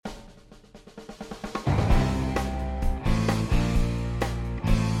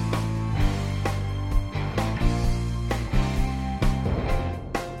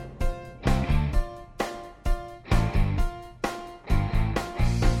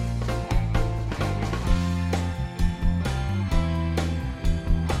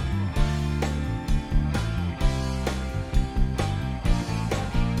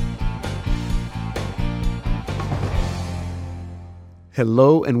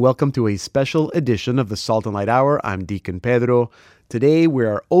Hello and welcome to a special edition of the Salt and Light Hour. I'm Deacon Pedro. Today we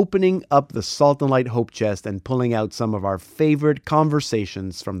are opening up the Salt and Light Hope Chest and pulling out some of our favorite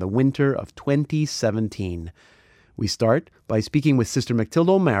conversations from the winter of 2017. We start by speaking with Sister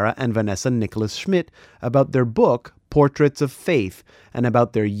Matilda O'Mara and Vanessa Nicholas Schmidt about their book, Portraits of Faith, and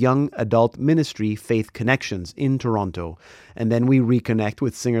about their young adult ministry, Faith Connections, in Toronto. And then we reconnect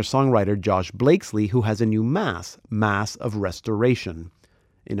with singer-songwriter Josh Blakesley, who has a new Mass of Restoration.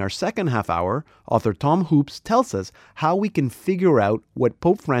 In our second half hour, author Tom Hoops tells us how we can figure out what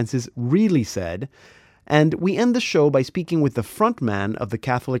Pope Francis really said. And we end the show by speaking with the frontman of the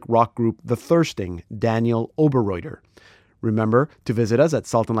Catholic rock group The Thirsting, Daniel Oberreuter. Remember to visit us at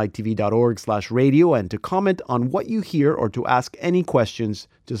saltandlighttv.org/radio, and to comment on what you hear or to ask any questions,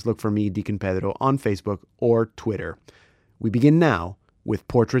 just look for me, Deacon Pedro, on Facebook or Twitter. We begin now with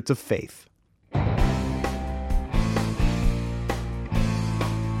Portraits of Faith.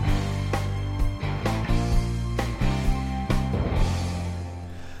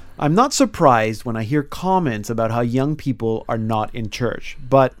 I'm not surprised when I hear comments about how young people are not in church,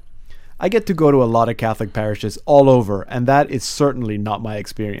 but I get to go to a lot of Catholic parishes all over, and that is certainly not my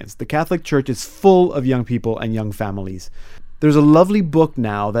experience. The Catholic Church is full of young people and young families. There's a lovely book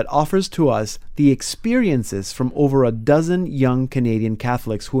now that offers to us the experiences from over a dozen young Canadian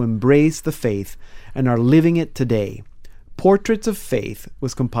Catholics who embrace the faith and are living it today. Portraits of Faith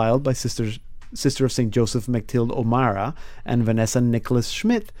was compiled by Sister of St. Joseph Matilda O'Mara and Vanessa Nicholas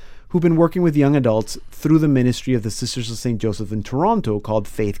Schmidt, who've been working with young adults through the ministry of the Sisters of St. Joseph in Toronto called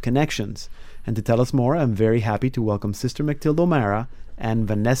Faith Connections. And to tell us more, I'm very happy to welcome Sister Matilda O'Mara and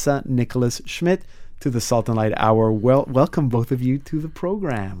Vanessa Nicholas Schmidt to the Salt and Light Hour. Welcome both of you to the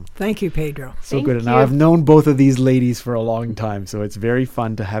program. Thank you, Pedro. So good. And now I've known both of these ladies for a long time, so it's very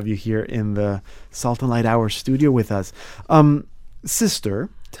fun to have you here in the Salt and Light Hour studio with us. Sister,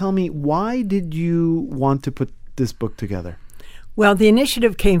 tell me, why did you want to put this book together? Well, the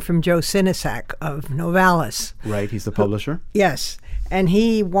initiative came from Joe Sinisak of Novalis. Right, he's the publisher. Yes, and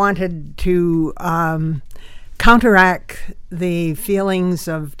he wanted to counteract the feelings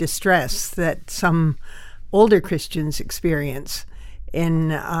of distress that some older Christians experience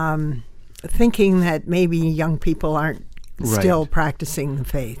in thinking that maybe young people aren't still practicing the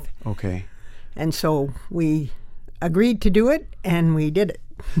faith. Okay. And so we agreed to do it, and we did it.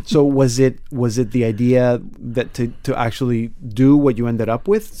 So was it the idea that to actually do what you ended up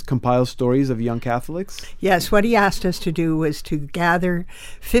with, compile stories of young Catholics? Yes, what he asked us to do was to gather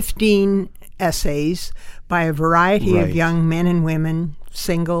 15 essays by a variety of young men and women,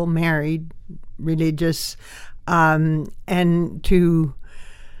 single, married, religious, and to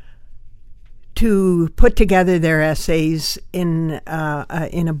put together their essays in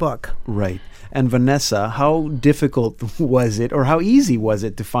a book. Right. And Vanessa, how difficult was it, or how easy was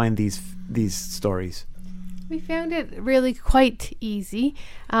it to find these stories? We found it really quite easy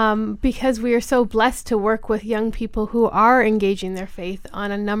because we are so blessed to work with young people who are engaging their faith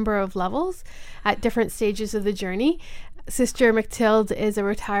on a number of levels at different stages of the journey. Sister Matilda is a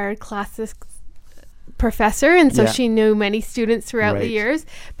retired classics professor, and so she knew many students throughout the years,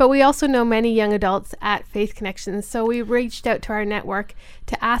 but we also know many young adults at Faith Connections, so we reached out to our network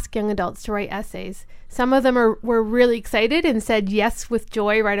to ask young adults to write essays. Some of them were really excited and said yes with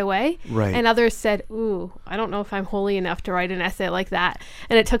joy right away, and others said, ooh, I don't know if I'm holy enough to write an essay like that.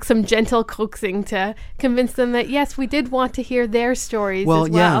 And it took some gentle coaxing to convince them that yes, we did want to hear their stories as well.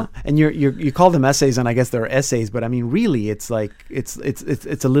 Yeah, and you call them essays, and I guess they're essays, but I mean really it's like it's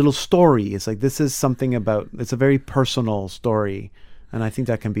a little story. It's like this is something about, it's a very personal story, and I think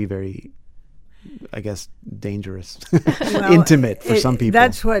that can be very, I guess, dangerous, intimate for some people.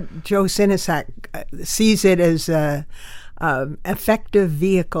 That's what Joe Sinisak sees it as a effective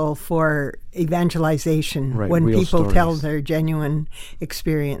vehicle for evangelization when people stories. Tell their genuine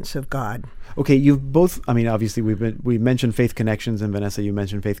experience of God. Okay, you've both, I mean, obviously we mentioned Faith Connections, and Vanessa, you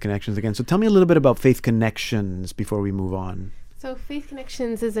mentioned Faith Connections again. So tell me a little bit about Faith Connections before we move on. So Faith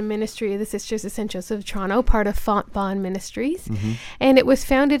Connections is a ministry of the Sisters of St. Joseph of Toronto, part of Fontbonne Ministries. And it was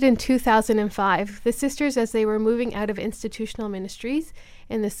founded in 2005. The sisters, as they were moving out of institutional ministries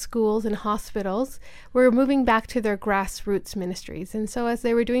in the schools and hospitals, were moving back to their grassroots ministries. And so as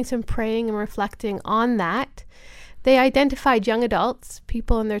they were doing some praying and reflecting on that, they identified young adults,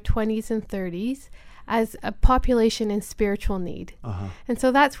 people in their 20s and 30s, as a population in spiritual need. And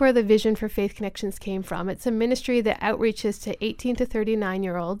so that's where the vision for Faith Connections came from. It's a ministry that outreaches to 18 to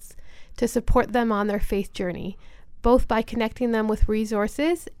 39-year-olds to support them on their faith journey both by connecting them with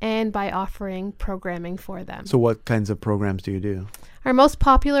resources and by offering programming for them. So what kinds of programs do you do? Our most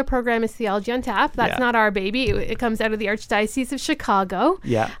popular program is Theology on Tap. That's not our baby. It comes out of the Archdiocese of Chicago.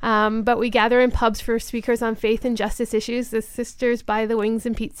 Yeah. But we gather in pubs for speakers on faith and justice issues. The sisters buy the wings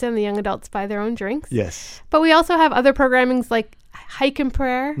and pizza, and the young adults buy their own drinks. Yes. But we also have other programmings like Hike and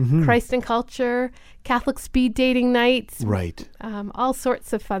Prayer, Christ and Culture, Catholic speed dating nights. Right. All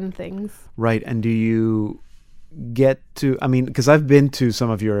sorts of fun things. Right. And do you get to, I mean, because I've been to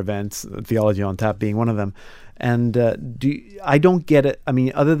some of your events, Theology on Tap being one of them, and I don't get it. I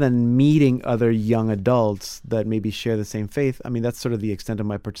mean, other than meeting other young adults that maybe share the same faith, I mean, that's sort of the extent of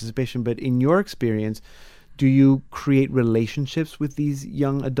my participation. But in your experience, do you create relationships with these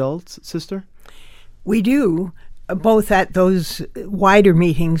young adults, Sister? We do, both at those wider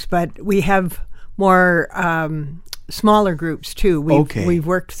meetings, but we have more smaller groups too. We've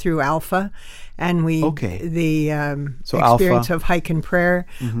worked through Alpha, and the experience Alpha. of Hike and Prayer,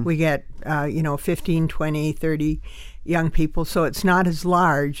 we get 15, 20, 30 young people, so it's not as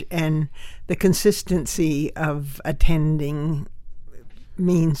large, and the consistency of attending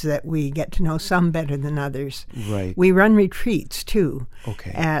means that we get to know some better than others. Right. We run retreats too.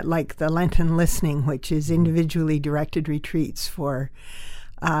 Okay. Like the Lenten Listening, which is individually directed retreats for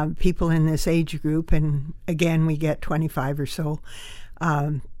people in this age group. And again, we get 25 or so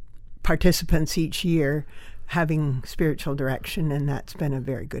participants each year having spiritual direction, and that's been a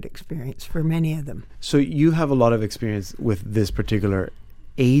very good experience for many of them. So you have a lot of experience with this particular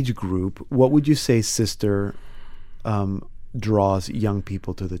age group. What would you say, Sister, draws young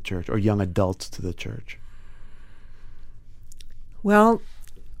people to the church, or young adults to the church? Well,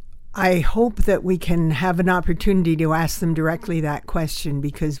 I hope that we can have an opportunity to ask them directly that question,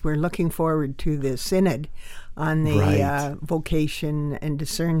 because we're looking forward to the synod on the vocation and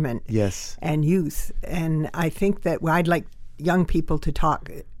discernment and youth. And I think that I'd like young people to talk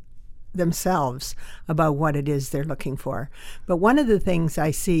themselves about what it is they're looking for. But one of the things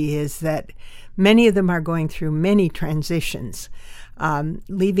I see is that many of them are going through many transitions,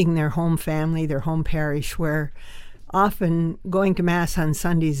 leaving their home family, their home parish, where often going to Mass on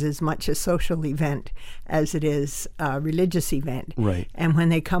Sundays is much a social event as it is a religious event. Right. And when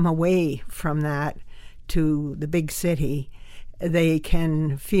they come away from that to the big city, they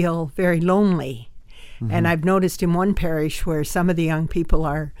can feel very lonely. And I've noticed in one parish where some of the young people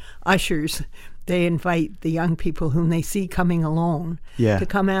are ushers, they invite the young people whom they see coming alone to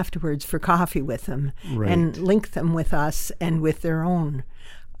come afterwards for coffee with them and link them with us and with their own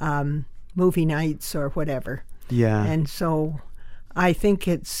movie nights or whatever. Yeah. And so I think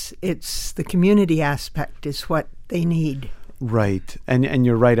it's the community aspect is what they need. Right. And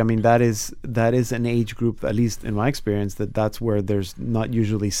you're right. I mean, that is an age group, at least in my experience, that's where there's not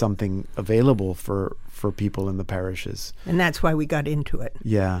usually something available for people in the parishes. And that's why we got into it.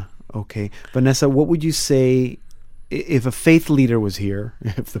 Yeah. Okay. Vanessa, what would you say if a faith leader was here,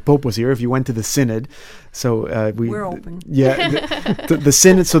 if the Pope was here, if you went to the synod? So we're open. Yeah. the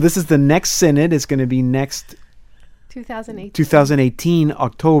synod. So this is the next synod. It's going to be next 2018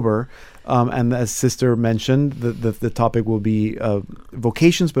 October. And as Sister mentioned, the topic will be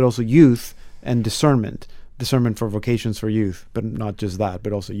vocations, but also youth and discernment for vocations for youth, but not just that,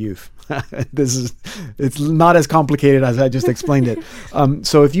 but also youth. It's not as complicated as I just explained it.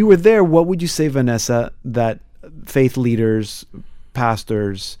 So if you were there, what would you say, Vanessa, that faith leaders,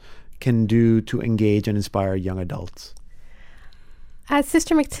 pastors can do to engage and inspire young adults? As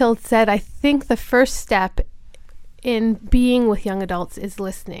Sister Mathilde said, I think the first step in being with young adults is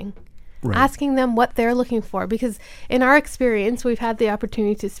listening. Right. Asking them what they're looking for, because in our experience, we've had the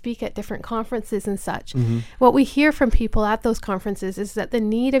opportunity to speak at different conferences and such. What we hear from people at those conferences is that the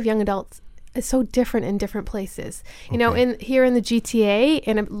need of young adults is so different in different places. You know, here in the GTA,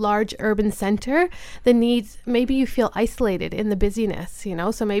 in a large urban center, the needs, maybe you feel isolated in the busyness,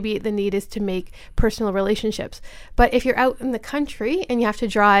 so maybe the need is to make personal relationships. But if you're out in the country and you have to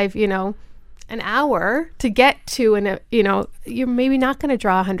drive, an hour to get to, you're maybe not going to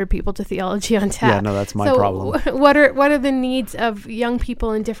draw 100 people to Theology on Tap. Yeah, no, that's my problem. What are the needs of young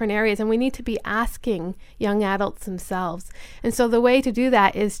people in different areas? And we need to be asking young adults themselves. And so the way to do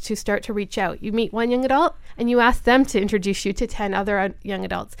that is to start to reach out. You meet one young adult and you ask them to introduce you to 10 other young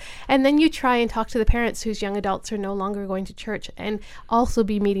adults. And then you try and talk to the parents whose young adults are no longer going to church and also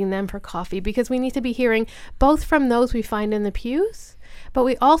be meeting them for coffee, because we need to be hearing both from those we find in the pews, but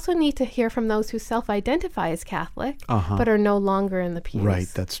we also need to hear from those who self-identify as Catholic, but are no longer in the pews. Right,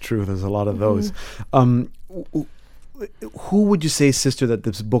 that's true. There's a lot of those. Who would you say, Sister, that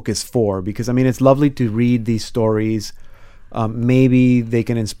this book is for? Because, I mean, it's lovely to read these stories maybe they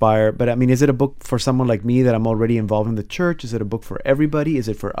can inspire. But I mean, is it a book for someone like me that I'm already involved in the church? Is it a book for everybody? Is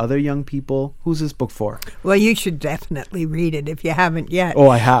it for other young people? Who's this book for? Well, you should definitely read it if you haven't yet. Oh,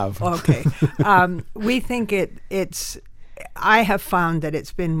 I have. Okay. We think it's, I have found that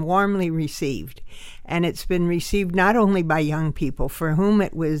it's been warmly received. And it's been received not only by young people for whom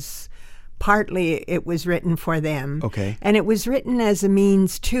it was written for them. Okay. And it was written as a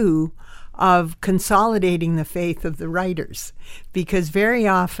means, too, of consolidating the faith of the writers. Because very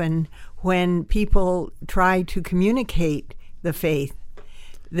often when people try to communicate the faith,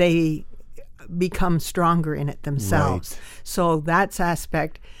 they become stronger in it themselves. Right. So that's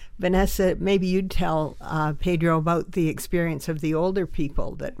aspect. Vanessa, maybe you'd tell Pedro about the experience of the older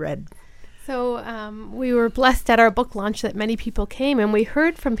people that read. So we were blessed at our book launch that many people came, and we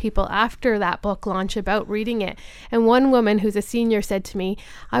heard from people after that book launch about reading it. And one woman who's a senior said to me,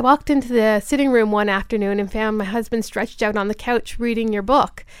 I walked into the sitting room one afternoon and found my husband stretched out on the couch reading your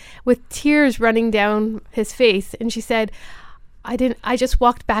book with tears running down his face. And she said, I just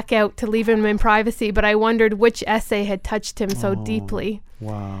walked back out to leave him in privacy, but I wondered which essay had touched him so deeply.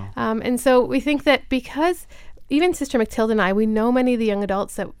 Wow. And so we think that because even Sister Matilda and I, we know many of the young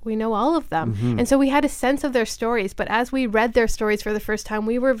adults, that we know all of them. Mm-hmm. And so we had a sense of their stories. But as we read their stories for the first time,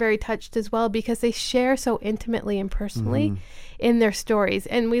 we were very touched as well, because they share so intimately and personally in their stories.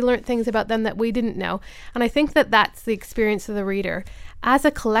 And we learned things about them that we didn't know. And I think that that's the experience of the reader. As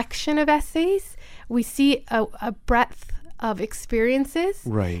a collection of essays, we see a breadth of experiences.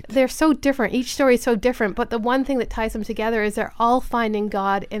 Right. They're so different. Each story is so different, but the one thing that ties them together is they're all finding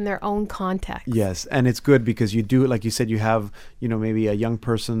God in their own context. Yes, and it's good because you do, like you said, you have, maybe a young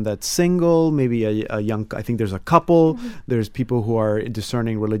person that's single, maybe a young, I think there's a couple, there's people who are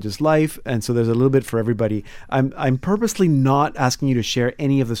discerning religious life, and so there's a little bit for everybody. I'm purposely not asking you to share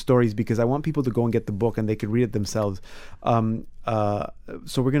any of the stories because I want people to go and get the book and they could read it themselves.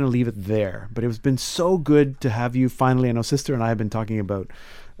 So we're going to leave it there. But it's been so good to have you finally. I know Sister and I have been talking about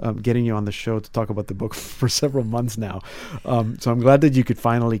getting you on the show to talk about the book for several months now. So I'm glad that you could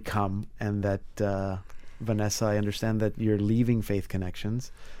finally come, and that Vanessa, I understand that you're leaving Faith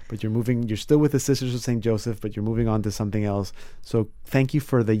Connections, but you're still with the Sisters of St. Joseph, but you're moving on to something else. So thank you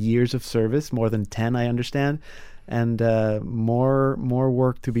for the years of service, more than 10, I understand. And more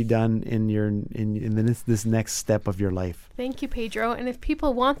work to be done in this next step of your life. Thank you, Pedro. And if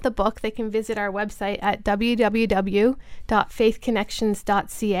people want the book, they can visit our website at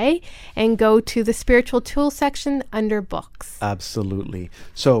www.faithconnections.ca and go to the spiritual tools section under books. Absolutely.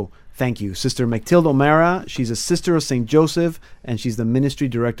 So thank you. Sister Matilda O'Mara, she's a Sister of St. Joseph, and she's the Ministry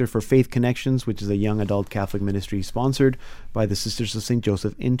Director for Faith Connections, which is a young adult Catholic ministry sponsored by the Sisters of St.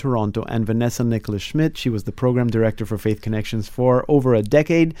 Joseph in Toronto. And Vanessa Nicholas Schmidt, she was the Program Director for Faith Connections for over a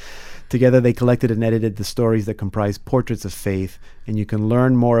decade. Together, they collected and edited the stories that comprise Portraits of Faith. And you can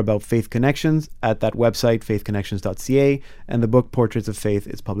learn more about Faith Connections at that website, faithconnections.ca. And the book Portraits of Faith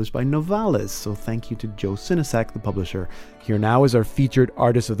is published by Novalis. So thank you to Joe Sinasak, the publisher. Here now is our featured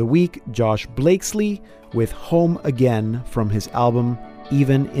artist of the week, Josh Blakesley, with Home Again from his album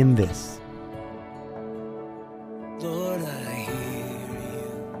Even in This. Lord, I hear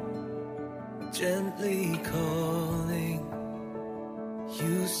you gently calling.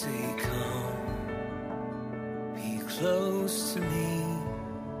 You say, come, be close to me.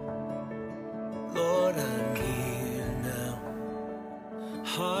 Lord, I'm here now,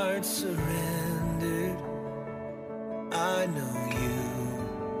 heart surrendered. I know you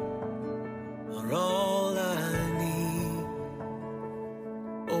are all I need.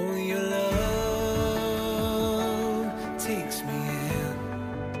 Oh, your love takes me in.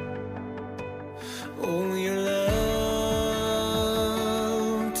 Oh, your love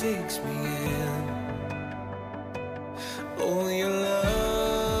takes me in. Oh, your love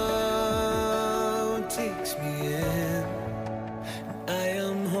takes me in. And I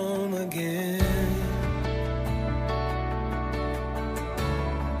am home again.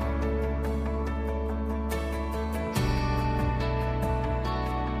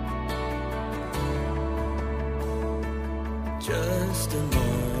 Just a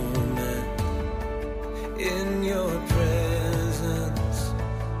moment in your presence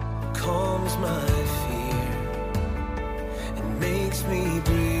calms my fear and makes me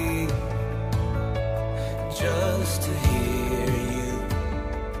breathe. Just to hear you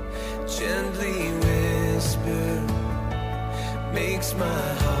gently whisper makes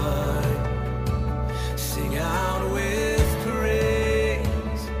my heart sing out with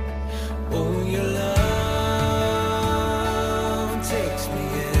praise. Oh, your love takes me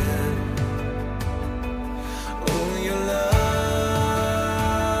in. Oh, your love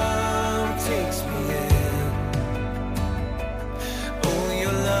takes me in.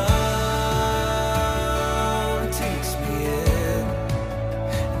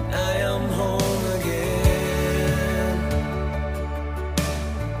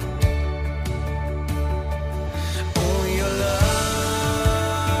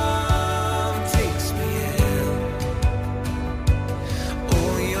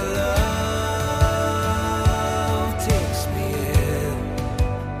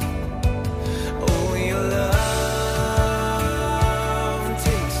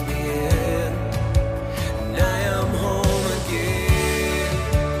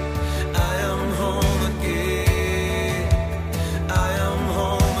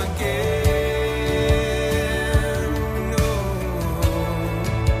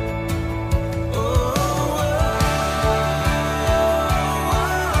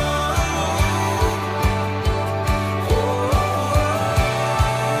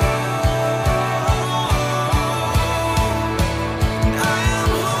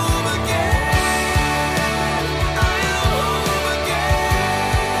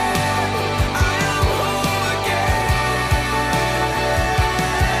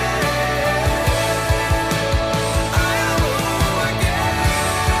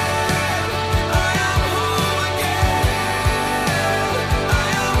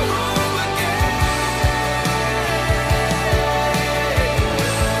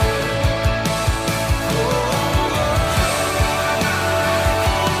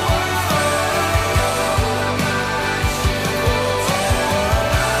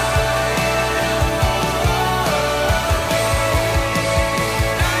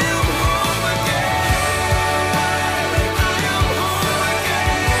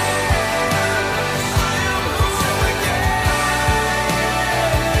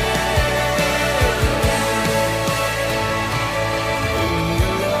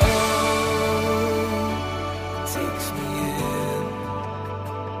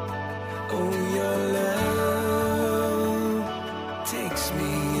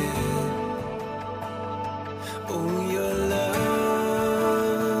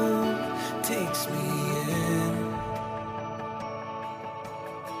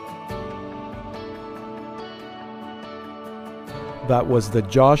 That was the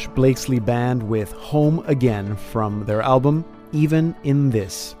Josh Blakesley Band with Home Again from their album, Even in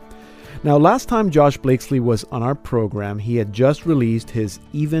This. Now, last time Josh Blakesley was on our program, he had just released his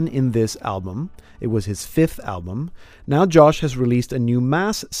Even in This album. It was his 5th album. Now Josh has released a new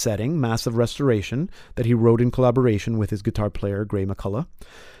Mass setting, Mass of Restoration, that he wrote in collaboration with his guitar player, Gray McCullough.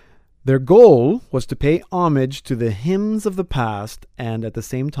 Their goal was to pay homage to the hymns of the past and at the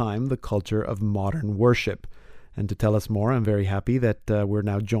same time the culture of modern worship. And to tell us more, I'm very happy that we're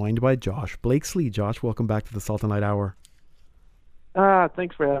now joined by Josh Blakesley. Josh, welcome back to the Salt and Light Hour.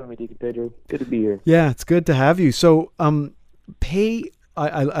 Thanks for having me, Deacon Pedro. Good to be here. Yeah, it's good to have you. So, I'm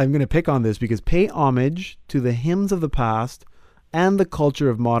going to pick on this because pay homage to the hymns of the past and the culture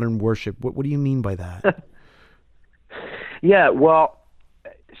of modern worship. What do you mean by that? Yeah, well,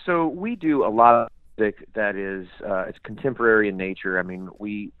 so we do a lot of music that is it's contemporary in nature. I mean,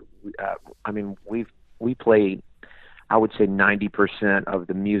 we play, I would say 90% of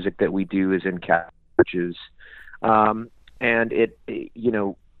the music that we do is in Catholic churches. And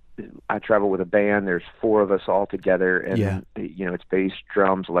I travel with a band. There's 4 of us all together, and it's bass,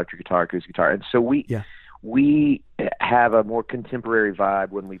 drums, electric guitar, acoustic guitar, and so we have a more contemporary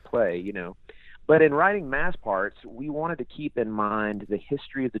vibe when we play, But in writing Mass parts, we wanted to keep in mind the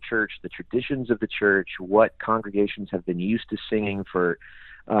history of the church, the traditions of the church, what congregations have been used to singing for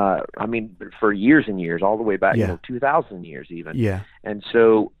years and years, all the way back, 2,000 years even. Yeah. And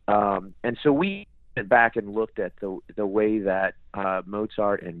so we went back and looked at the way that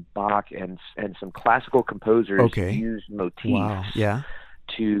Mozart and Bach and some classical composers used motifs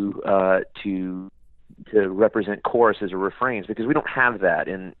to represent choruses or refrains, because we don't have that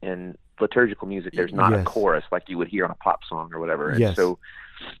in liturgical music. There's not a chorus like you would hear on a pop song or whatever. And so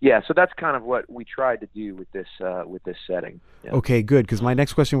that's kind of what we tried to do with this setting. Yeah. Okay, good. Because my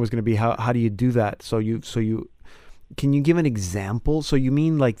next question was going to be how do you do that? So you can you give an example? So you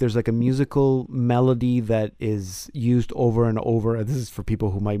mean like there's like a musical melody that is used over and over? This is for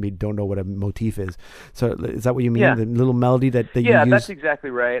people who don't know what a motif is. So is that what you mean? Yeah. The little melody that you use? Yeah, that's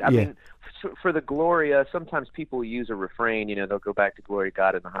exactly right. I mean, for the Gloria, sometimes people use a refrain. They'll go back to Glory to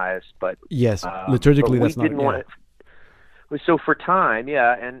God in the highest. But liturgically, but that's not. Want it. So for time,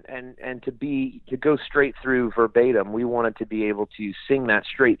 and to go straight through verbatim, we wanted to be able to sing that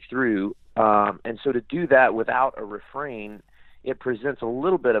straight through. And so to do that without a refrain, it presents a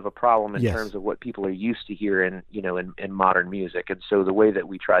little bit of a problem in terms of what people are used to hearing, in modern music. And so the way that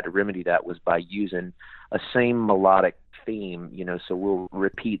we tried to remedy that was by using a same melodic theme, so we'll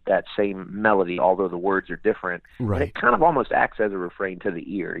repeat that same melody, although the words are different. Right. And it kind of almost acts as a refrain to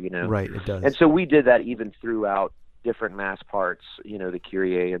the ear, Right, it does. And so we did that even throughout different Mass parts, the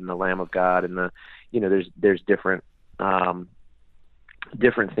Kyrie and the Lamb of God, and there's different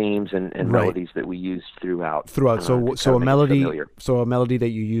themes and melodies that we use throughout. So a melody that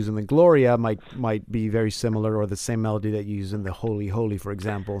you use in the Gloria might be very similar, or the same melody that you use in the Holy Holy, for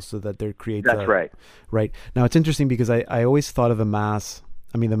example, so that there creates. That's right. Right. Now it's interesting because I always thought of the Mass.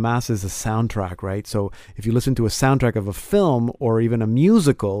 I mean, the Mass is a soundtrack, right? So if you listen to a soundtrack of a film or even a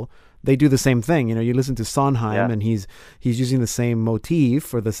musical, they do the same thing. You listen to Sondheim, and he's using the same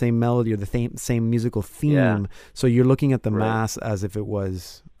motif or the same melody or the same musical theme. Yeah. So you're looking at the Mass as if it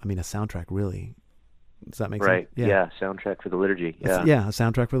was, a soundtrack, really. Does that make sense? Right. Yeah, soundtrack for the liturgy. Yeah. A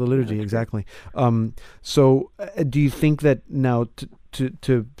soundtrack for the liturgy, exactly. So do you think that now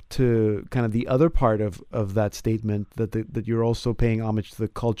to kind of the other part of that statement, that you're also paying homage to the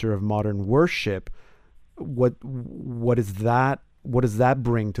culture of modern worship, what is that? What does that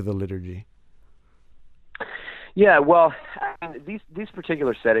bring to the liturgy? Yeah, well, these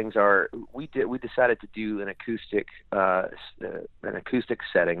particular settings we decided to do an acoustic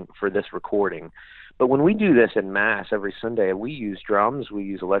setting for this recording. But when we do this in Mass every Sunday, we use drums, we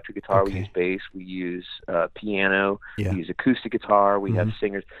use electric guitar, we use bass, we use piano, we use acoustic guitar, we have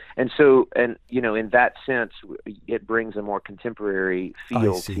singers. And so, in that sense, it brings a more contemporary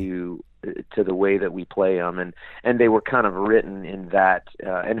feel to the way that we play them. And they were kind of written in that,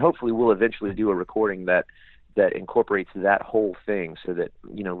 and hopefully we'll eventually do a recording that incorporates that whole thing, so that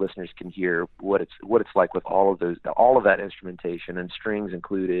listeners can hear what it's like with all of that instrumentation and strings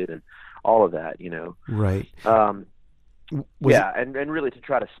included and all of that, Right. And really to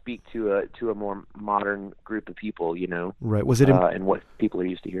try to speak to a more modern group of people, Right. And what people are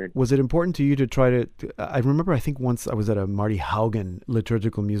used to hearing. Was it important to you to try to? I remember, I think once I was at a Marty Haugen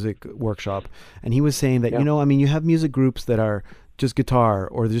liturgical music workshop, and he was saying that you have music groups that are just guitar,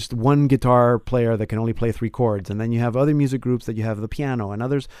 or just one guitar player that can only play 3 chords, and then you have other music groups that you have the piano, and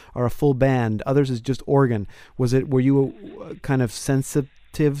others are a full band, others is just organ. Were you kind of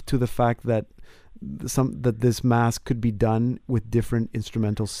sensitive to the fact that this mass could be done with different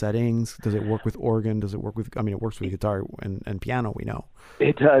instrumental settings? Does it work with organ? Does it work with? I mean, it works with guitar and piano. We know.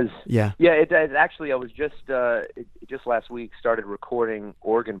 It does. Yeah. Yeah, it does. Actually, I was just last week started recording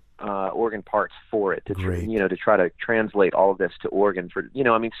organ parts for it to try to translate all of this to organ for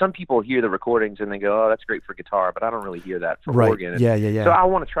I mean, some people hear the recordings and they go, oh, that's great for guitar, but I don't really hear that for organ. And yeah. So I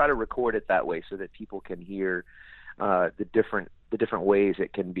want to try to record it that way so that people can hear the different ways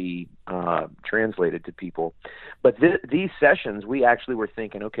it can be translated to people. But these sessions, we actually were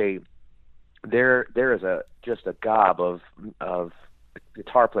thinking, okay, there is just a gob of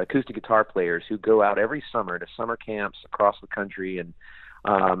acoustic guitar players who go out every summer to summer camps across the country, and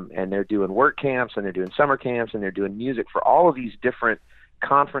they're doing work camps, and they're doing summer camps, and they're doing music for all of these different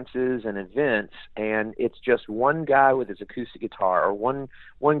conferences and events, and it's just one guy with his acoustic guitar or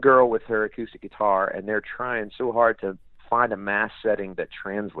one girl with her acoustic guitar, and they're trying so hard to find a mass setting that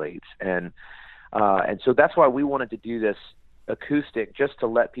translates, and so that's why we wanted to do this acoustic, just to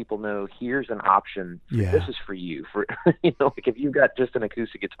let people know here's an option. Yeah. This is for you. For like if you've got just an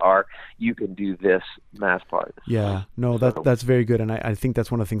acoustic guitar, you can do this mass part. Yeah, no, that's very good, and I think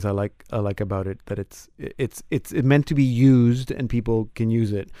that's one of the things I like about it, that it's meant to be used and people can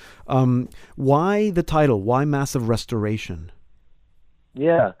use it. Why the title? Why Massive Restoration?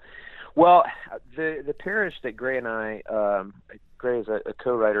 Yeah, well, the parish that Gray and I, Gray is a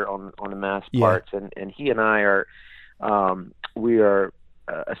co-writer on the mass parts, and he and I are. We are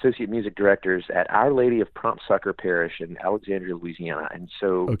associate music directors at Our Lady of Prompt Succor Parish in Alexandria, Louisiana, and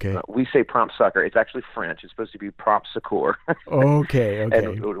so we say Prompt Succor. It's actually French. It's supposed to be Prompt Secours. Okay.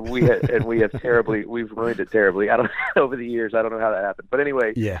 And we have terribly, we've ruined it terribly. I don't over the years. I don't know how that happened, but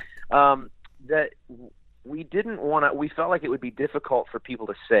anyway, that we didn't want to. We felt like it would be difficult for people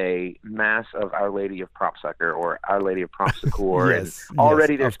to say Mass of Our Lady of Prompt Succor or Our Lady of Prompt Secours. And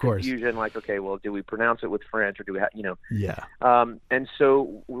already there's confusion. Like, okay, well, do we pronounce it with French or do we have, and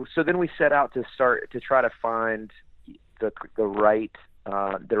so then we set out to try to find the right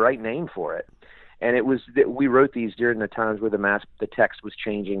name for it. And it was that we wrote these during the times where the text was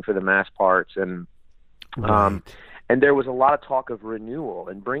changing for the mass parts, and and there was a lot of talk of renewal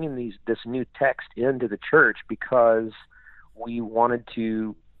and bringing this new text into the church, because we wanted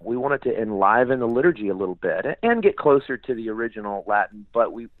to enliven the liturgy a little bit and get closer to the original Latin.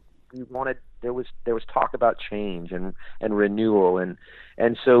 But we wanted, there was talk about change and renewal, and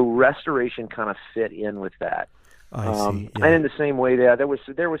so restoration kind of fit in with that. I see. Yeah. And in the same way, there was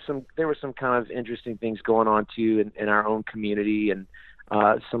some kind of interesting things going on too in our own community, and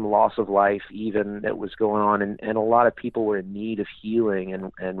some loss of life even that was going on, and a lot of people were in need of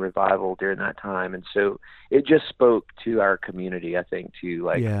healing and revival during that time, and so it just spoke to our community, I think, too.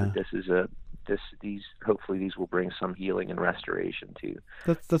 Like hopefully these will bring some healing and restoration to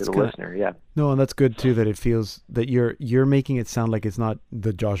the listener. Yeah. No, and that's good too, that it feels that you're making it sound like it's not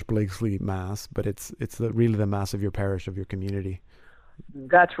the Josh Blakesley Mass, but it's really the Mass of your parish, of your community.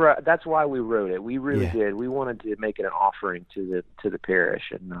 That's right. That's why we wrote it. We really did. We wanted to make it an offering to the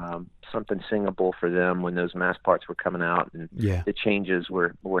parish, and something singable for them when those mass parts were coming out and the changes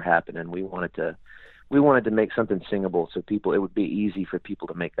were happening. We wanted to make something singable so it would be easy for people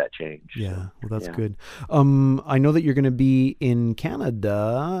to make that change. Yeah, well, that's good. I know that you're going to be in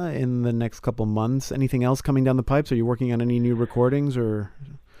Canada in the next couple months. Anything else coming down the pipes? Are you working on any new recordings or?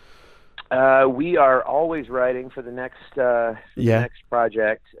 We are always writing for the next next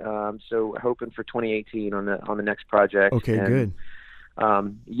project. So hoping for 2018 on the next project. Okay, good.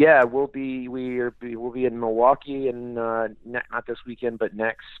 We'll be in Milwaukee and not this weekend, but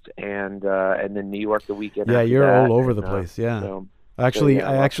next, and then New York the weekend. Yeah, after you're that, all over the place. Yeah. So,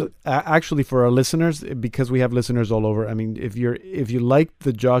 actually, for our listeners, because we have listeners all over. I mean, if you like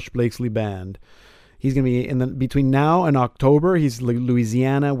the Josh Blakesley Band, he's going to be between now and October. He's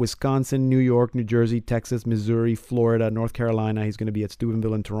Louisiana, Wisconsin, New York, New Jersey, Texas, Missouri, Florida, North Carolina. He's going to be at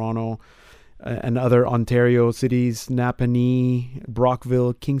Steubenville and Toronto, and other Ontario cities, Napanee,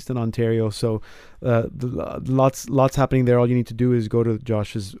 Brockville, Kingston, Ontario. So lots happening there. All you need to do is go to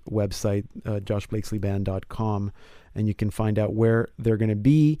Josh's website, joshblakesleyband.com, and you can find out where they're going to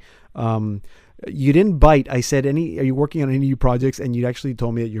be. You didn't bite. I said, are you working on any new projects? And you actually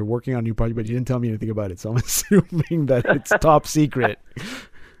told me that you're working on a new project, but you didn't tell me anything about it. So I'm assuming that it's top secret.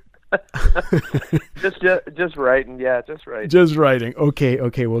 just writing. Yeah, just writing. Just writing.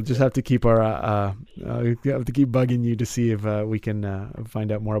 Okay. We'll just have to keep our keep bugging you to see if we can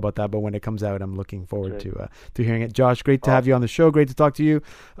find out more about that. But when it comes out, I'm looking forward to hearing it. Josh, great to have you on the show. Great to talk to you.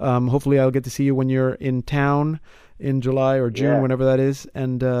 Hopefully, I'll get to see you when you're in town in July or June, whenever that is.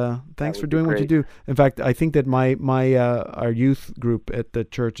 And thanks for doing what you do. In fact, I think that our youth group at the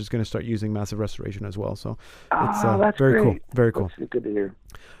church is going to start using Massive Restoration as well. So it's that's very great. cool. Very cool. That's good to hear.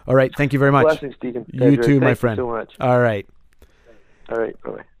 All right. Thank you very much. Blessings, Deacon. You too, my friend. Thank you so much. All right. All right.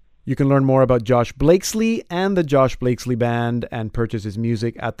 Bye-bye. You can learn more about Josh Blakesley and the Josh Blakesley Band and purchase his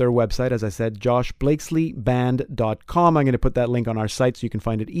music at their website. As I said, joshblakesleyband.com. I'm going to put that link on our site so you can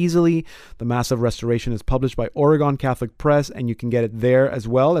find it easily. The Massive Restoration is published by Oregon Catholic Press, and you can get it there as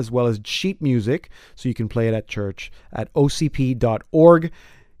well as sheet music, so you can play it at church at ocp.org.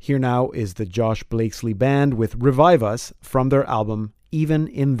 Here now is the Josh Blakesley Band with Revive Us from their album Even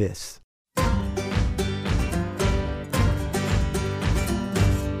in This.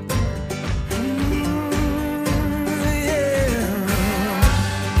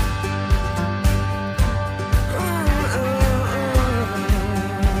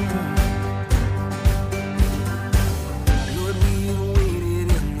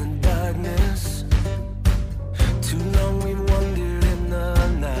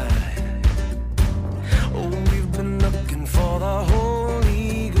 For the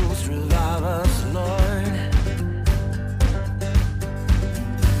Holy Ghost, revive us, Lord.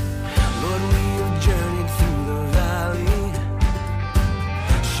 Lord, we have journeyed through the valley,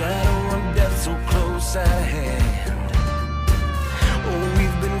 shadow of death so close at hand. Oh,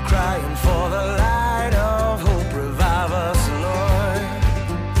 we've been crying for the light of hope, revive us, Lord.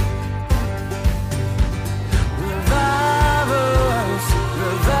 Revive us,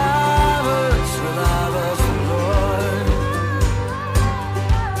 revive us, revive us, Lord.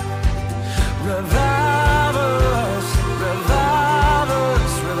 Revive us, revive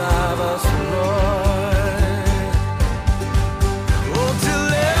us, revive us, Lord. Oh,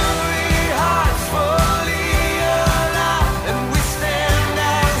 till every heart's fully alive, and we stand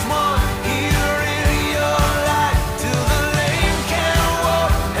as one here in your light, till the lame can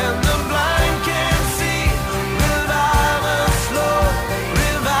walk and the blind can see. Revive us, Lord,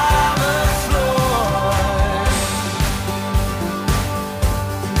 revive us, Lord.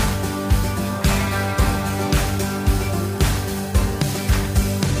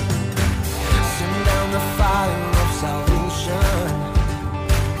 Send down the fire of salvation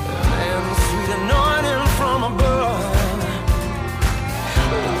and the sweet anointing from above.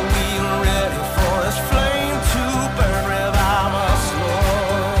 Oh, we are ready for this flame to burn. Revive us,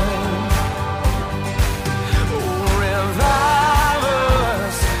 Lord. Oh, revive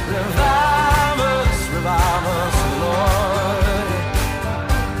us, revive us, revive us, Lord.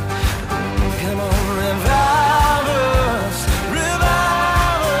 Come on, revive us,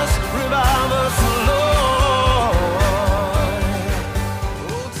 revive us, revive us, Lord.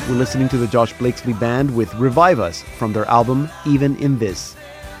 We're listening to the Josh Blakesley Band with Revive Us from their album Even in This.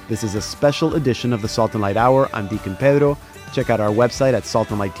 This is a special edition of the Salt and Light Hour. I'm Deacon Pedro. Check out our website at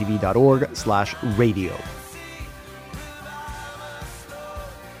saltandlighttv.org/radio.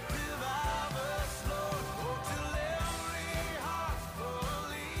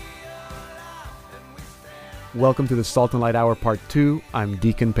 Welcome to the Salt and Light Hour Part 2. I'm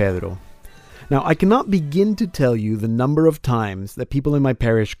Deacon Pedro. Now, I cannot begin to tell you the number of times that people in my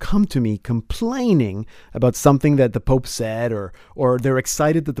parish come to me complaining about something that the Pope said, or they're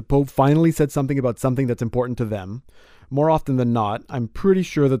excited that the Pope finally said something about something that's important to them. More often than not, I'm pretty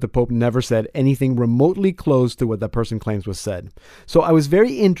sure that the Pope never said anything remotely close to what that person claims was said. So I was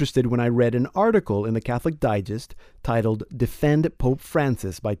very interested when I read an article in the Catholic Digest titled Defend Pope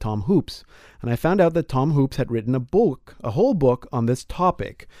Francis by Tom Hoops. And I found out that Tom Hoops had written a whole book on this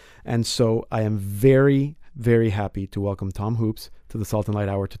topic. And so I am very, very happy to welcome Tom Hoops to the Salt and Light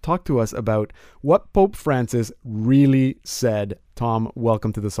Hour to talk to us about what Pope Francis really said. Tom,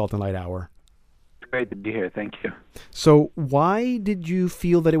 welcome to the Salt and Light Hour. Great to be here. Thank you. So why did you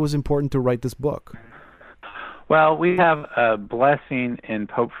feel that it was important to write this book? Well, we have a blessing in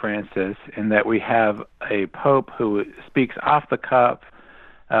Pope Francis in that we have a Pope who speaks off the cuff.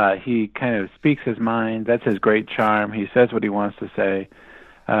 He kind of speaks his mind. That's his great charm. He says what he wants to say.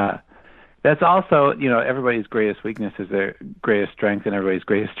 That's also, everybody's greatest weakness is their greatest strength, and everybody's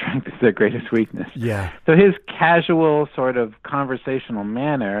greatest strength is their greatest weakness. Yeah. So his casual sort of conversational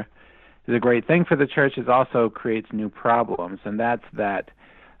manner is a great thing for the church. It also creates new problems, and that's that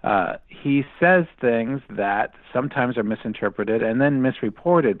he says things that sometimes are misinterpreted and then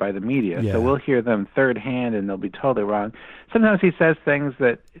misreported by the media. Yeah. So we'll hear them third hand and they'll be totally wrong. Sometimes he says things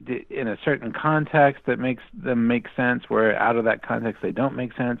that in a certain context that makes them make sense, where out of that context they don't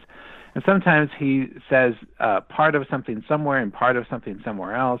make sense. And sometimes he says part of something somewhere and part of something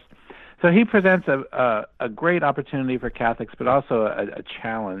somewhere else. So he presents a great opportunity for Catholics, but also a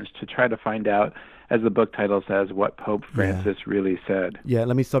challenge to try to find out, as the book title says, what Pope Francis really said. Yeah,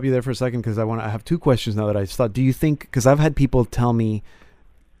 let me stop you there for a second, because I have two questions now that I thought. Do you think, because I've had people tell me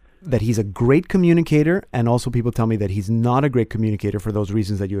that he's a great communicator, and also people tell me that he's not a great communicator for those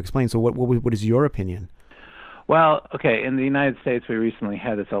reasons that you explained. So what is your opinion? Well, okay, in the United States, we recently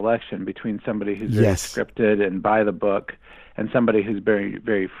had this election between somebody who's very scripted and by the book and somebody who's very,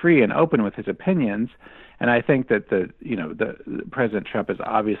 very free and open with his opinions. And I think that the President Trump is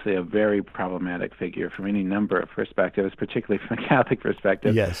obviously a very problematic figure from any number of perspectives, particularly from a Catholic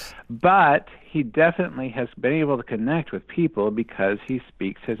perspective. Yes. But he definitely has been able to connect with people because he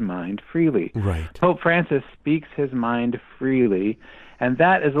speaks his mind freely. Right. Pope Francis speaks his mind freely, and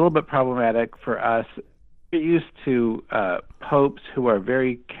that is a little bit problematic for us. We're used to popes who are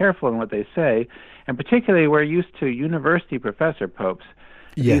very careful in what they say, and particularly we're used to university professor popes.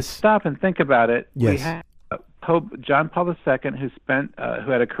 If you stop and think about it, we have Pope John Paul II,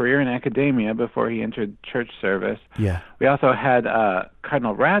 who had a career in academia before he entered church service. Yeah. We also had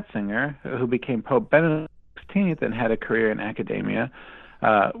Cardinal Ratzinger, who became Pope Benedict XVI and had a career in academia,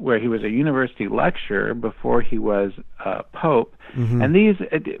 where he was a university lecturer before he was Pope. Mm-hmm. And these,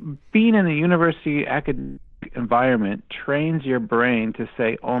 being in the university academic environment trains your brain to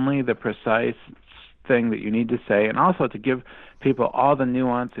say only the precise thing that you need to say, and also to give people all the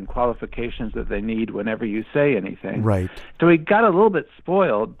nuance and qualifications that they need whenever you say anything. Right. So we got a little bit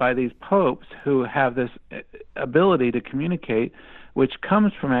spoiled by these popes who have this ability to communicate, which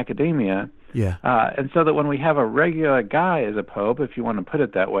comes from academia. Yeah. And so that when we have a regular guy as a pope, if you want to put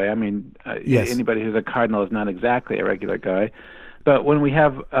it that way, I mean, anybody who's a cardinal is not exactly a regular guy, but when we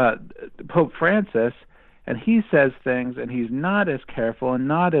have Pope Francis, and he says things, and he's not as careful and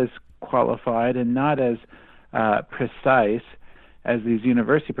not as qualified and not as precise as these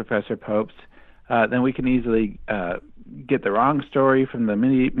university professor popes, then we can easily get the wrong story from the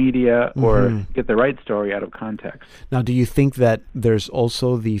media or get the right story out of context. Now, do you think that there's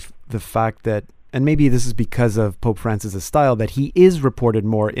also the fact that, and maybe this is because of Pope Francis' style, that he is reported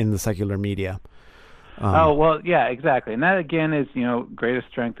more in the secular media? Yeah, exactly. And that, again, is, greatest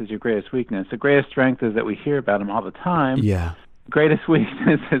strength is your greatest weakness. The greatest strength is that we hear about him all the time. Yeah. Greatest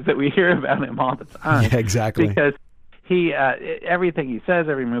weakness is that we hear about him all the time. Yeah, exactly. Because he, everything he says,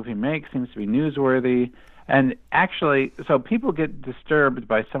 every move he makes seems to be newsworthy. And actually, so people get disturbed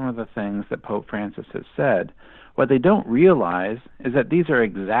by some of the things that Pope Francis has said. What they don't realize is that these are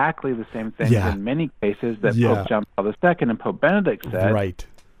exactly the same things in many cases that Pope John Paul II and Pope Benedict said. Right.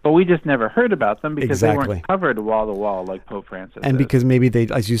 But we just never heard about them because they weren't covered wall to wall like Pope Francis and is. Because maybe they,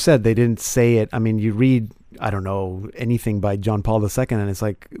 as you said, they didn't say it. I mean, you read, I don't know, anything by John Paul II, and it's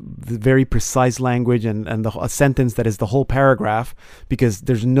like the very precise language and a sentence that is the whole paragraph, because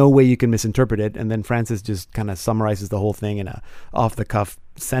there's no way you can misinterpret it. And then Francis just kind of summarizes the whole thing in a off-the-cuff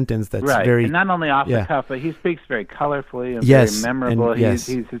sentence that's very... And not only off the cuff, but he speaks very colorfully and very memorable. His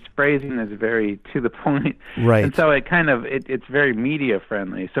phrasing is very to the point. Right. And so it's very media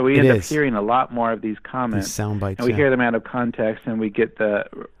friendly. So we end up hearing a lot more of these comments. These sound bites. And we hear them out of context and we get the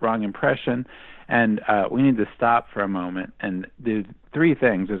wrong impression. And we need to stop for a moment and do three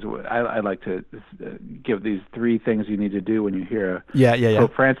things. I like to give these three things you need to do when you hear a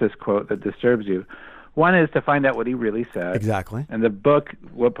Pope Francis quote that disturbs you. One is to find out what he really said. Exactly. And the book,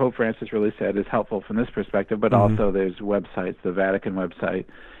 What Pope Francis Really Said, is helpful from this perspective, but also there's websites, the Vatican website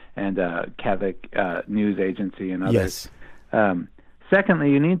and Catholic News Agency and others. Yes.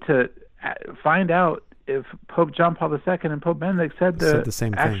 Secondly, you need to find out if Pope John Paul II and Pope Benedict said the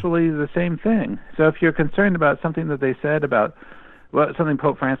same thing. So if you're concerned about something that they said about something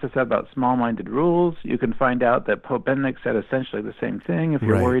Pope Francis said about small-minded rules, you can find out that Pope Benedict said essentially the same thing. If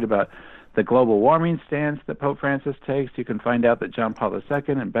you're worried about the global warming stance that Pope Francis takes, you can find out that John Paul II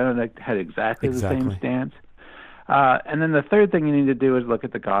and Benedict had exactly the same stance. And then the third thing you need to do is look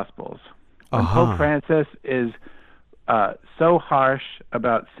at the Gospels. When Pope Francis is so harsh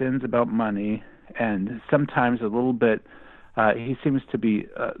about sins about money, and sometimes a little bit, he seems to be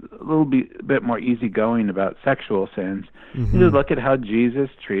a little bit more easygoing about sexual sins. You need to look at how Jesus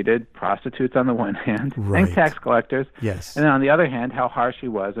treated prostitutes on the one hand and tax collectors, and then on the other hand, how harsh he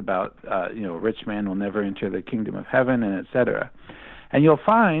was about, a rich man will never enter the kingdom of heaven, and etc. And you'll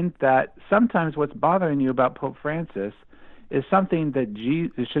find that sometimes what's bothering you about Pope Francis is something that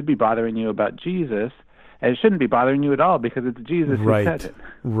should be bothering you about Jesus, and it shouldn't be bothering you at all because it's Jesus who said it.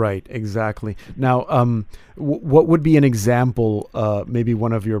 Right, exactly. Now, what would be an example, maybe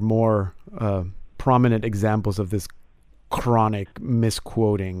one of your more prominent examples of this chronic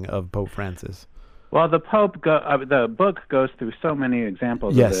misquoting of Pope Francis? Well, the book goes through so many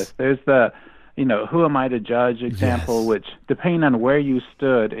examples Yes. of this. There's the, who am I to judge example, Yes. which, depending on where you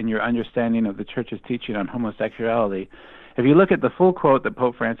stood in your understanding of the Church's teaching on homosexuality, if you look at the full quote that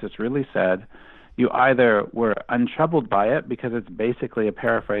Pope Francis really said, you either were untroubled by it because it's basically a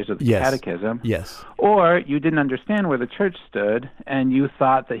paraphrase of the Yes. Catechism, Yes. or you didn't understand where the Church stood and you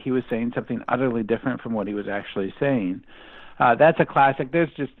thought that he was saying something utterly different from what he was actually saying. That's a classic.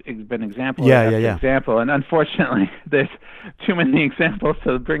 There's just been example after example, and unfortunately, there's too many examples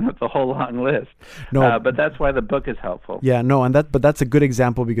to bring up the whole long list. No, but that's why the book is helpful. Yeah, no, but that's a good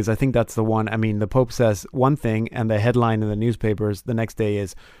example because I think that's the one. I mean, the Pope says one thing, and the headline in the newspapers the next day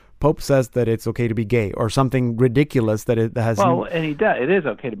is, Pope says that it's okay to be gay, or something ridiculous that it has. Well, and he does. It is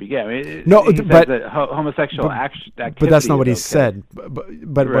okay to be gay. I mean, he says but that homosexual activity. But that's not what he is okay. said.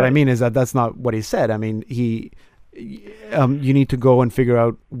 But what I mean is that's not what he said. I mean, you need to go and figure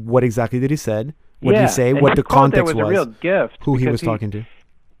out what exactly did he said, what did he say, what the context was, a real gift, who he was talking to.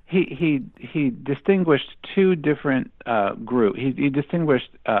 He distinguished two different groups. He distinguished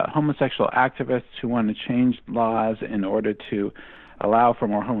homosexual activists who want to change laws in order to allow for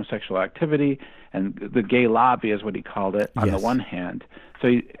more homosexual activity, and the gay lobby is what he called it on the one hand.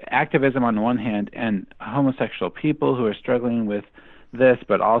 So activism on the one hand, and homosexual people who are struggling with this,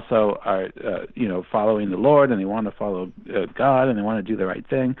 but also are following the Lord, and they want to follow God, and they want to do the right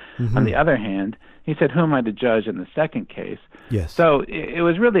thing. Mm-hmm. On the other hand, he said, "Who am I to judge?" In the second case. Yes. So it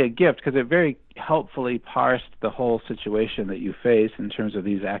was really a gift because it very helpfully parsed the whole situation that you face in terms of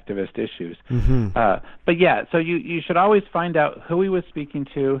these activist issues. Mm-hmm. But yeah, so you should always find out who he was speaking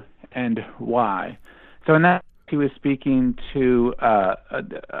to and why. So in that, he was speaking to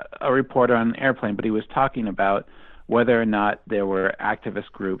a reporter on an airplane, but he was talking about whether or not there were activist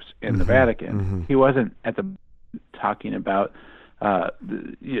groups in the Vatican. Mm-hmm. He wasn't talking about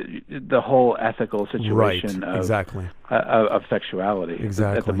the whole ethical situation of sexuality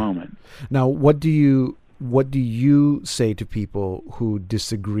at the moment. Now, what do you say to people who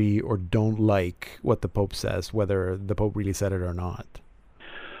disagree or don't like what the Pope says, whether the Pope really said it or not?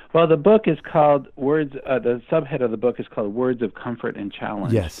 Well, the book is called the subhead of the book is called Words of Comfort and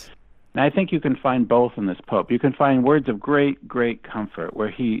Challenge. Yes. And I think you can find both in this Pope. You can find words of great, great comfort where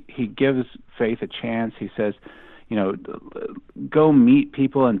he gives faith a chance. He says, go meet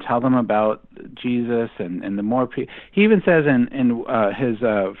people and tell them about Jesus, and the more people. He even says in his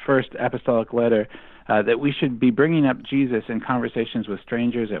first apostolic letter that we should be bringing up Jesus in conversations with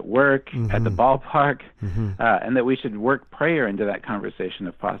strangers at work, at the ballpark, and that we should work prayer into that conversation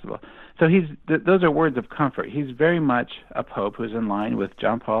if possible. So those are words of comfort. He's very much a Pope who's in line with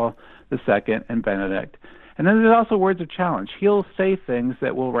John Paul II and Benedict. And then there's also words of challenge. He'll say things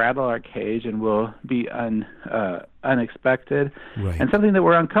that will rattle our cage and will be unexpected and something that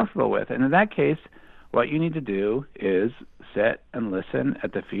we're uncomfortable with. And in that case, what you need to do is sit and listen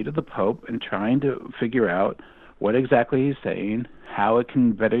at the feet of the Pope and trying to figure out what exactly he's saying, how it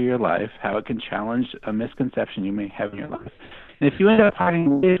can better your life, how it can challenge a misconception you may have in your life. And if you end up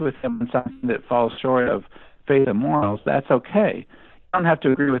parting ways with him on something that falls short of faith and morals, that's okay. You don't have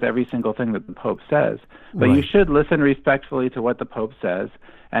to agree with every single thing that the Pope says, but you should listen respectfully to what the Pope says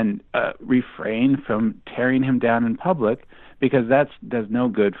and refrain from tearing him down in public, because that does no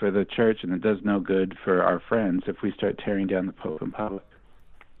good for the Church and it does no good for our friends if we start tearing down the Pope in public.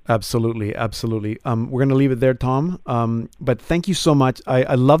 Absolutely, absolutely. We're going to leave it there, Tom. But thank you so much.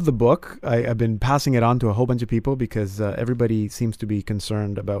 I love the book. I've been passing it on to a whole bunch of people because everybody seems to be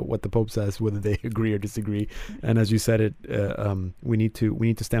concerned about what the Pope says, whether they agree or disagree. And as you said, we need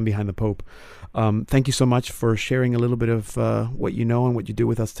to stand behind the Pope. Thank you so much for sharing a little bit of what you know and what you do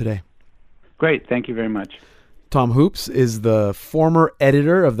with us today. Great. Thank you very much. Tom Hoops is the former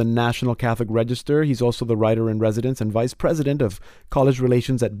editor of the National Catholic Register. He's also the writer-in-residence and vice president of college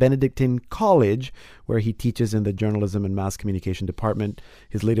relations at Benedictine College, where he teaches in the journalism and mass communication department.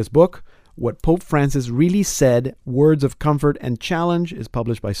 His latest book, What Pope Francis Really Said, Words of Comfort and Challenge, is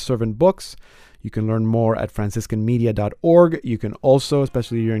published by Servant Books. You can learn more at franciscanmedia.org. You can also,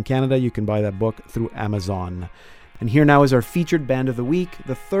 especially here in Canada, you can buy that book through Amazon. And here now is our featured band of the week,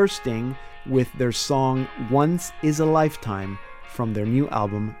 The Thirsting, with their song Once is a Lifetime from their new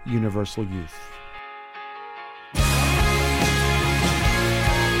album Universal Youth.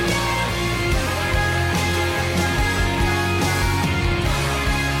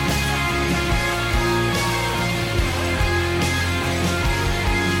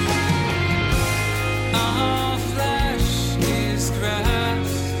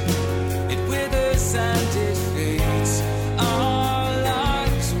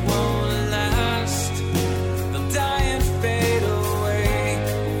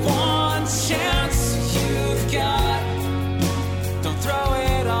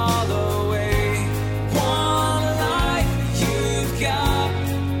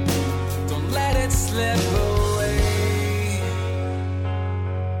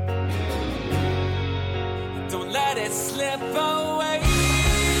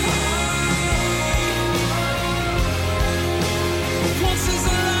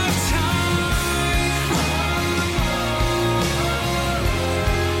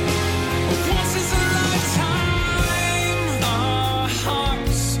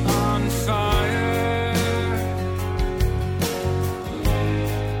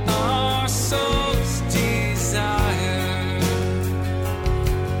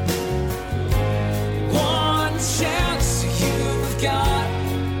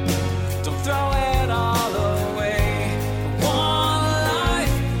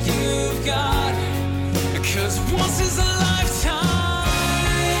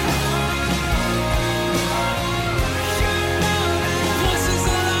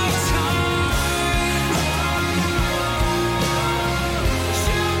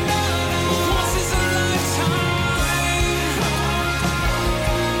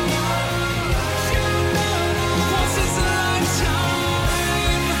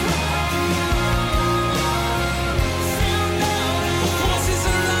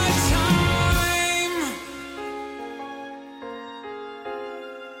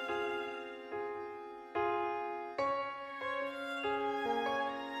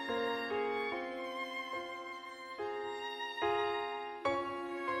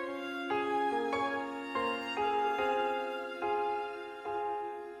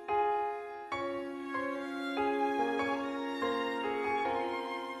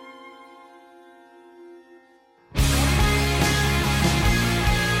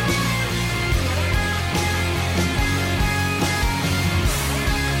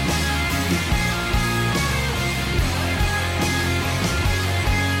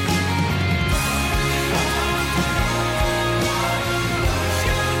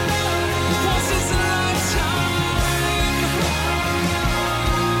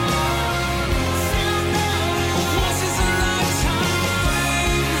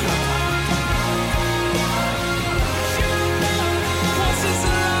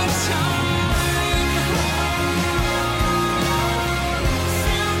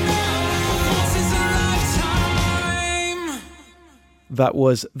 That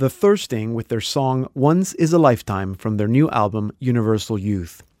was The Thirsting with their song Once is a Lifetime from their new album Universal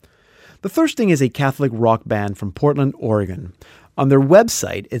Youth. The Thirsting is a Catholic rock band from Portland, Oregon. On their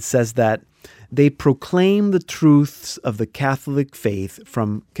website, it says that they proclaim the truths of the Catholic faith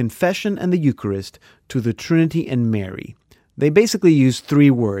from confession and the Eucharist to the Trinity and Mary. They basically use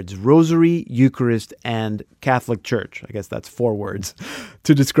 3 words, Rosary, Eucharist, and Catholic Church. I guess that's 4 words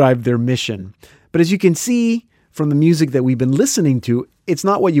to describe their mission. But as you can see from the music that we've been listening to, it's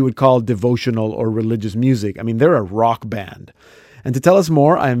not what you would call devotional or religious music. I mean, they're a rock band. And to tell us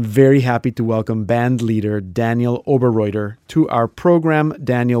more, I am very happy to welcome band leader Daniel Oberreuter to our program.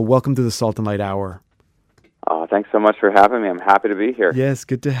 Daniel, welcome to the Salt and Light Hour. Thanks so much for having me. I'm happy to be here. Yes,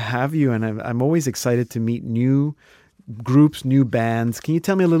 good to have you. And I'm always excited to meet new groups, new bands. Can you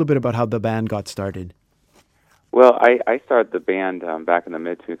tell me a little bit about how the band got started? Well, I started the band back in the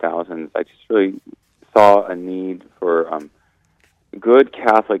mid-2000s. I just really saw a need for good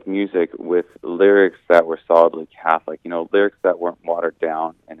Catholic music with lyrics that were solidly Catholic, lyrics that weren't watered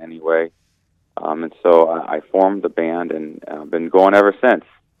down in any way. And so I formed the band and been going ever since.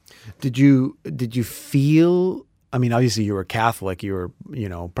 Did you feel, I mean, obviously you were Catholic, you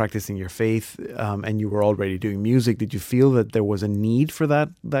were, practicing your faith, and you were already doing music. Did you feel that there was a need for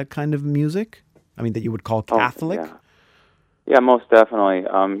that kind of music? I mean, that you would call Catholic? Yeah, most definitely.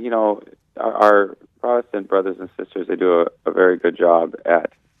 Our Protestant brothers and sisters, they do a very good job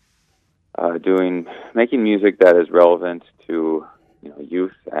at making music that is relevant to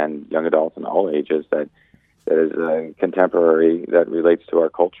youth and young adults and all ages, that is contemporary, that relates to our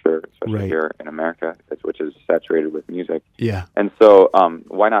culture, especially here in America, which is saturated with music. Yeah. And so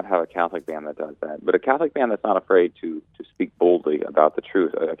why not have a Catholic band that does that? But a Catholic band that's not afraid to speak boldly about the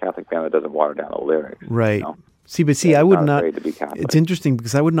truth, a Catholic band that doesn't water down the lyrics. Right. See, I would not. It's interesting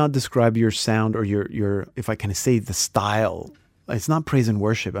because I would not describe your sound or your if I can say the style. It's not praise and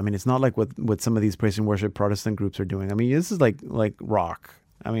worship. I mean, it's not like what some of these praise and worship Protestant groups are doing. I mean, this is like rock.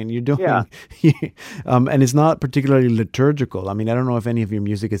 I mean, you're doing, and it's not particularly liturgical. I mean, I don't know if any of your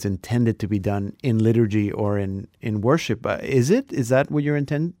music is intended to be done in liturgy or in worship. Is it? Is that what your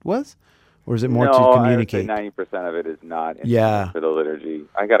intent was? Or is it more to communicate? No, I would say 90% of it is not intended for the liturgy.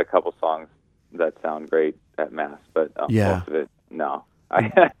 I got a couple songs that sound great at Mass, but most of it, no.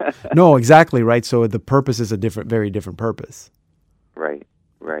 No, exactly, right? So the purpose is a very different purpose. Right.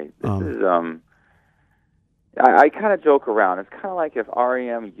 This is, I kind of joke around. It's kind of like if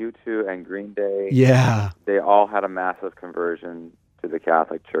R.E.M., U2, and Green Day, they all had a massive conversion to the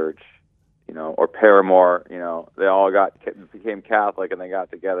Catholic Church, or Paramore, they all became Catholic and they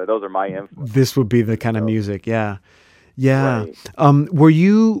got together. Those are my influences. This would be the kind of music, yeah. Right. Were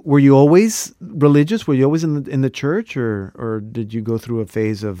you always religious? Were you always in the church, or did you go through a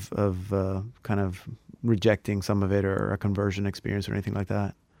phase of kind of rejecting some of it, or a conversion experience, or anything like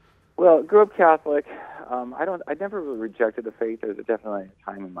that? Well, grew up Catholic. I never really rejected the faith. There was definitely a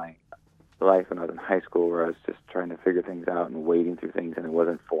time in my life when I was in high school where I was just trying to figure things out and wading through things, and it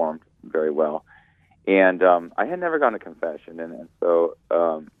wasn't formed very well. And I had never gone to confession, and so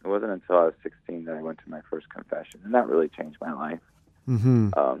it wasn't until I was 16 that I went to my first confession, and that really changed my life. Mm-hmm.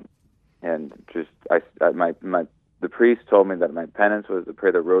 And just the priest told me that my penance was to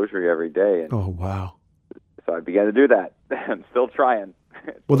pray the rosary every day. And oh, wow! So I began to do that. I'm still trying.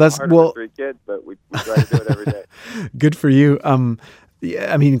 Well, that's for 3 kids, but we try to do it every day. Good for you.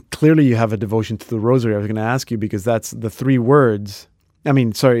 Yeah, I mean, clearly you have a devotion to the rosary. I was going to ask you because that's the 3 words. I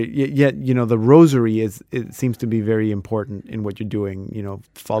mean, sorry, yet, the rosary it seems to be very important in what you're doing.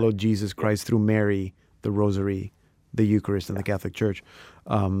 Follow Jesus Christ through Mary, the rosary, the Eucharist, and the Catholic Church.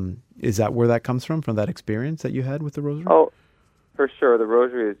 Is that where that comes from that experience that you had with the rosary? Oh, for sure. The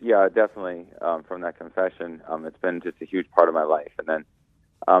rosary is, definitely from that confession. It's been just a huge part of my life. And then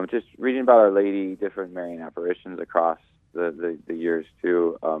just reading about Our Lady, different Marian apparitions across the years,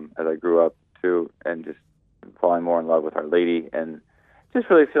 too, as I grew up, too, and just falling more in love with Our Lady, and just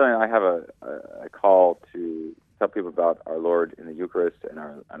really feeling I have a call to tell people about our Lord in the Eucharist and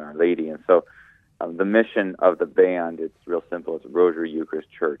Our Lady. And so the mission of the band, it's real simple. It's Rosary Eucharist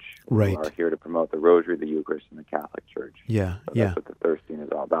Church. Right. We are here to promote the Rosary, the Eucharist, and the Catholic Church. Yeah, so that's what the Thirsting is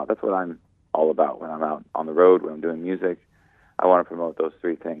all about. That's what I'm all about when I'm out on the road, when I'm doing music. I want to promote those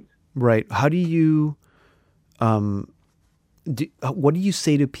 3 things. Right. How do you... what do you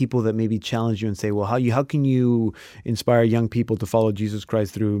say to people that maybe challenge you and say, well, how can you inspire young people to follow Jesus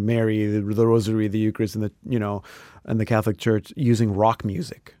Christ through Mary, the Rosary, the Eucharist, and the Catholic Church using rock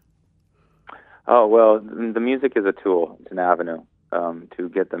music? Oh, well, the music is a tool. It's an avenue to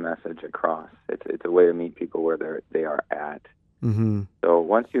get the message across. It's a way to meet people where they are at. Mm-hmm. So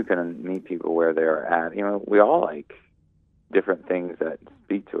once you can meet people where they are at, we all different things that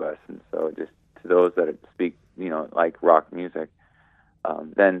speak to us. And so just to those that speak, like rock music,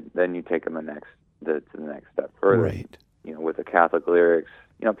 then you take them to the next step further. Right. With the Catholic lyrics,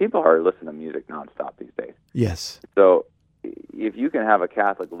 people are listening to music nonstop these days. Yes. So if you can have a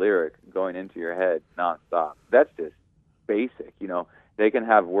Catholic lyric going into your head nonstop, that's just basic. They can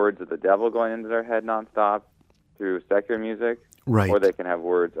have words of the devil going into their head nonstop through secular music, right? Or they can have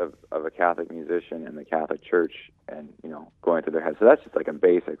words of a Catholic musician in the Catholic Church and going through their head. So that's just like a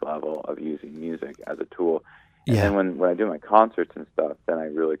basic level of using music as a tool. And then when I do my concerts and stuff, then I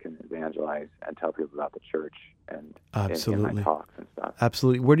really can evangelize and tell people about the church and in my talks and stuff.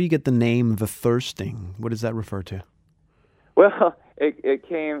 Absolutely. Where do you get the name The Thirsting? What does that refer to? Well, it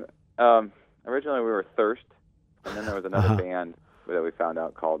came originally we were Thirst, and then there was another band that we found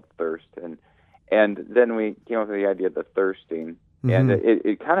out called Thirst, and then we came up with the idea of the Thirsting, and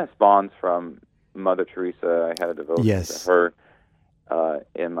it kind of spawns from Mother Teresa. I had a devotion to her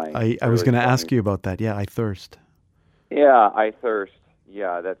in my. I was going to ask you about that. Yeah, I thirst. Yeah, I thirst.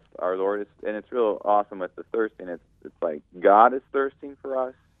 Yeah, that's our Lord, and it's real awesome with the thirsting. It's like God is thirsting for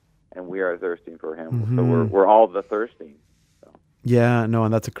us, and we are thirsting for Him. So we're all the thirsting. So. Yeah, no,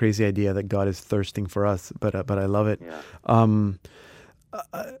 and that's a crazy idea that God is thirsting for us, but I love it. Yeah.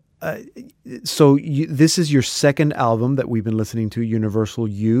 So this is your second album that we've been listening to, Universal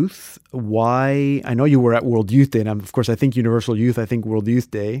Youth. Why? I know you were at World Youth Day, and of course I think Universal Youth, I think World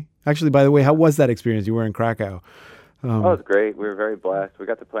Youth Day. Actually, by the way, how was that experience? You were in Krakow. It was great. We were very blessed. We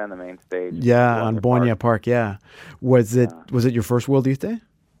got to play on the main stage. Yeah, on Bonia Park. Yeah. Was it your first World Youth Day?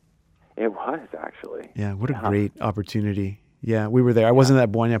 It was, actually. Yeah, what a great opportunity. Yeah, we were there. I wasn't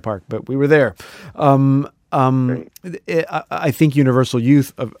at Bonia Park, but we were there. I think Universal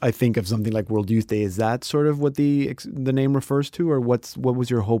Youth. I think of something like World Youth Day. Is that sort of what the name refers to, or what was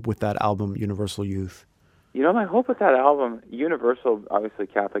your hope with that album, Universal Youth? My hope with that album, universal. Obviously,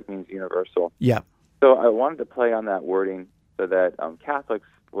 Catholic means universal. Yeah. So I wanted to play on that wording so that Catholics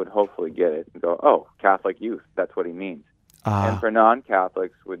would hopefully get it and go, "Oh, Catholic youth. That's what he means." And for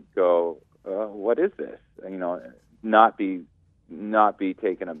non-Catholics would go, "What is this?" Not be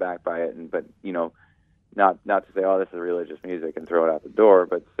taken aback by it, but not to say, "Oh, this is religious music," and throw it out the door,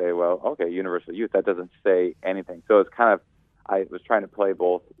 but say, "Well, okay, universal youth." That doesn't say anything. So it's kind of, I was trying to play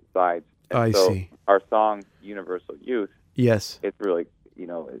both sides. And I see. Our song, Universal Youth. Yes. It's really,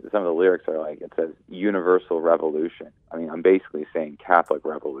 some of the lyrics are like, it says Universal Revolution. I mean, I'm basically saying Catholic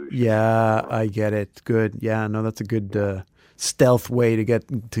Revolution. Yeah, I get it. Good. Yeah, no, that's a good stealth way to get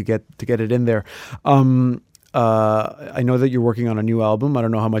it in there. I know that you're working on a new album. I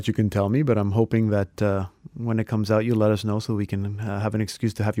don't know how much you can tell me, but I'm hoping that when it comes out, you'll let us know so we can have an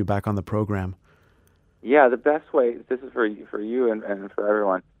excuse to have you back on the program. Yeah, the best way, this is for you and for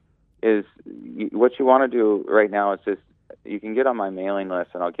everyone, is what you want to do right now is just, you can get on my mailing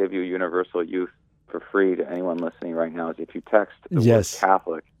list, and I'll give you Universal Youth for free to anyone listening right now. Is if you text the word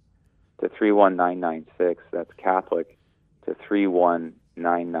Catholic to 31996, that's Catholic to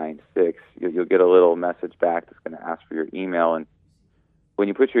 31996, you'll get a little message back that's going to ask for your email. And when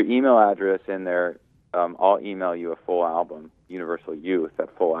you put your email address in there, I'll email you a full album, Universal Youth,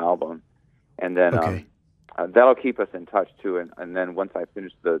 that full album. And then that'll keep us in touch, too. And then once I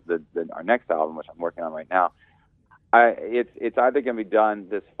finish our next album, which I'm working on right now, it's either going to be done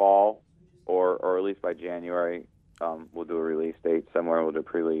this fall or at least by January. We'll do a release date somewhere. We'll do a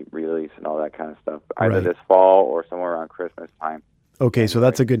pre-release and all that kind of stuff. Either this fall or somewhere around Christmas time. Okay, so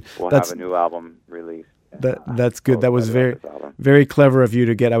that's a good. We'll have a new album released. That's good. That was very clever of you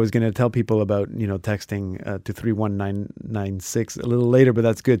to get. I was going to tell people about texting to 31996 a little later, but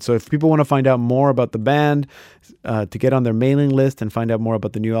that's good. So if people want to find out more about the band, to get on their mailing list and find out more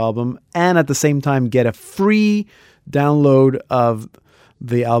about the new album, and at the same time get a free download of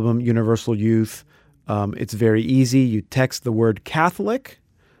the album Universal Youth, it's very easy. You text the word Catholic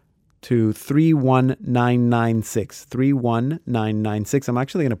to 31996. 31996. I'm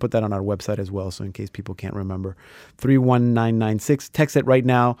actually going to put that on our website as well, so in case people can't remember. 31996. Text it right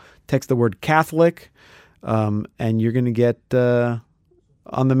now. Text the word Catholic, and you're going to get on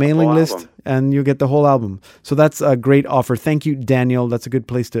the mailing list, and you'll get the whole album. So that's a great offer. Thank you, Daniel. That's a good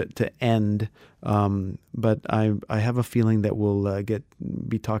place to end. But I have a feeling that we'll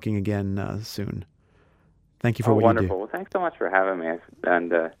be talking again soon. Thank you for what wonderful. you do. Well, thanks so much for having me.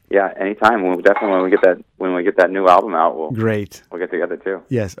 And anytime. When we get that new album out, we'll get together too.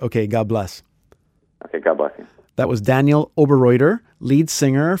 Yes. Okay. God bless. Okay. God bless you. That was Daniel Oberreuter, lead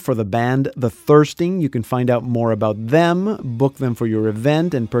singer for the band The Thirsting. You can find out more about them, book them for your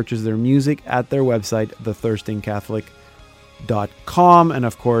event, and purchase their music at their website, thethirstingcatholic.com. catholic.com. And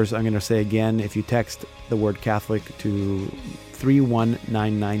of course, I'm going to say again, if you text the word Catholic to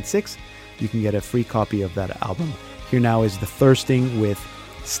 31996, you can get a free copy of that album. Here now is The Thirsting with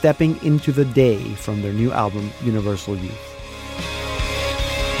Stepping Into the Day from their new album, Universal Youth.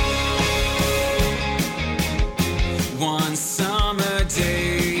 One summer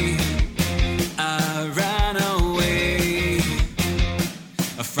day, I ran away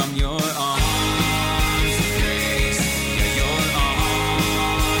from your arms of grace, your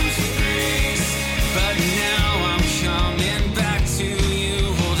arms of grace. But now I'm coming back to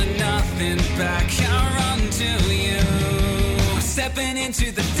you, holding nothing back. I run to you, I'm stepping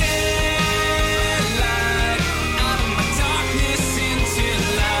into the daylight, out of my darkness into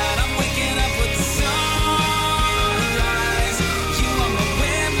light. I'm waking up with the sunrise. You are my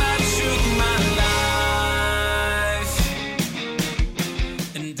way, my truth, my life.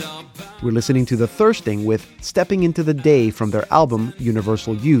 And all by We're listening to The Thirsting with Stepping Into the Day from their album,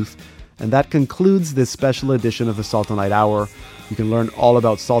 Universal Youth. And that concludes this special edition of the Salt and Light Hour. You can learn all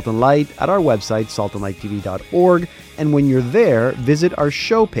about Salt and Light at our website, saltandlighttv.org. And when you're there, visit our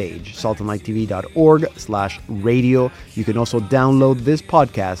show page, saltandlighttv.org/radio. You can also download this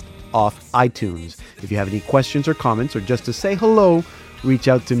podcast off iTunes. If you have any questions or comments, or just to say hello, reach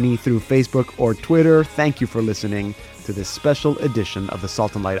out to me through Facebook or Twitter. Thank you for listening to this special edition of the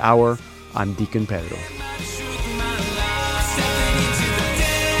Salt and Light Hour. I'm Deacon Pedro. my truth, my life. Stepping into the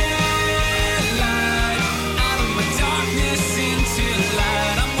daylight, out of my darkness into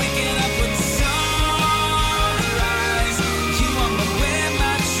light. I'm waking up with the sunrise. You are my way,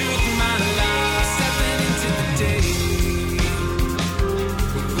 my truth, my life. Stepping into the day.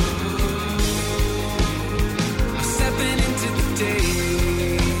 I'm stepping into the day.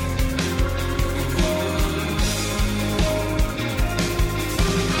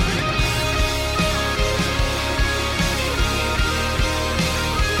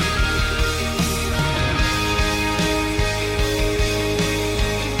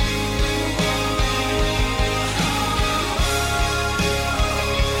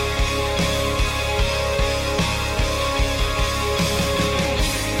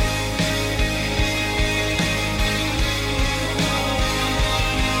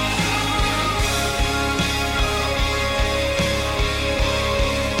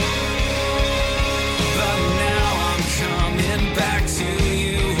 But now I'm coming back to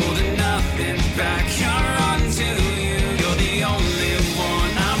you, holding nothing back. I run to you. You're the only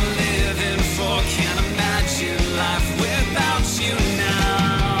one I'm living for. Can't imagine life without you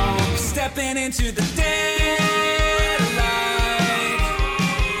now. Stepping into the